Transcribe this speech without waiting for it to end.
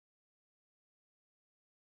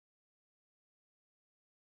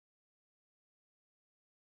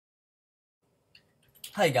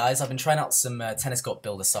Hi guys, I've been trying out some tennis court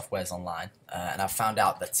builder softwares online, and I've found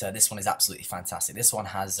out that this one is absolutely fantastic. This one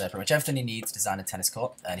has pretty much everything you need to design a tennis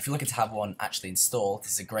court, and if you're looking to have one actually installed,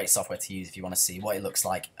 this is a great software to use if you want to see what it looks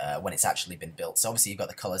like when it's actually been built. So obviously you've got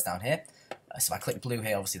the colours down here, so if I click blue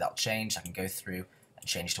here, obviously that'll change. I can go through and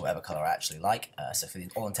change to whatever colour I actually like, so for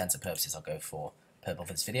all intents and purposes I'll go for purple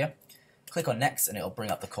for this video. Click on next and it'll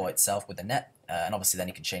bring up the court itself with the net, and obviously then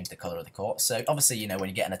you can change the colour of the court. So obviously, you know, when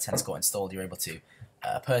you're getting a tennis court installed, you're able to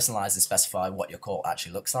personalize and specify what your court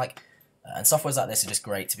actually looks like. And softwares like this are just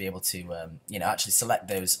great to be able to, actually select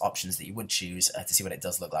those options that you would choose to see what it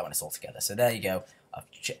does look like when it's all together. So there you go.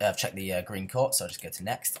 I've checked the green court, so I'll just go to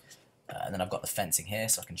next. And then I've got the fencing here,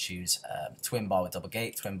 so I can choose twin bar with double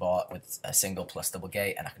gate, twin bar with a single plus double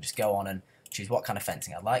gate, and I can just go on and choose what kind of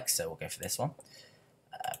fencing I like. So we'll go for this one.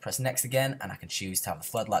 Press next again, and I can choose to have the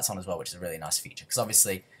floodlights on as well, which is a really nice feature, because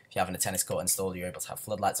obviously if you're having a tennis court installed, you're able to have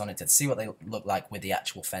floodlights on it. To see what they look like with the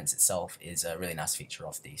actual fence itself is a really nice feature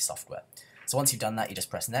of the software. So once you've done that, you just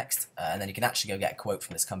press next, and then you can actually go get a quote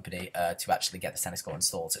from this company to actually get the tennis court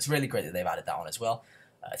installed. So it's really great that they've added that on as well.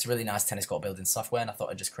 It's a really nice tennis court building software, and I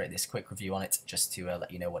thought I'd just create this quick review on it just to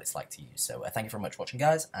let you know what it's like to use. So thank you very much for watching,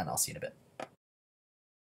 guys, and I'll see you in a bit.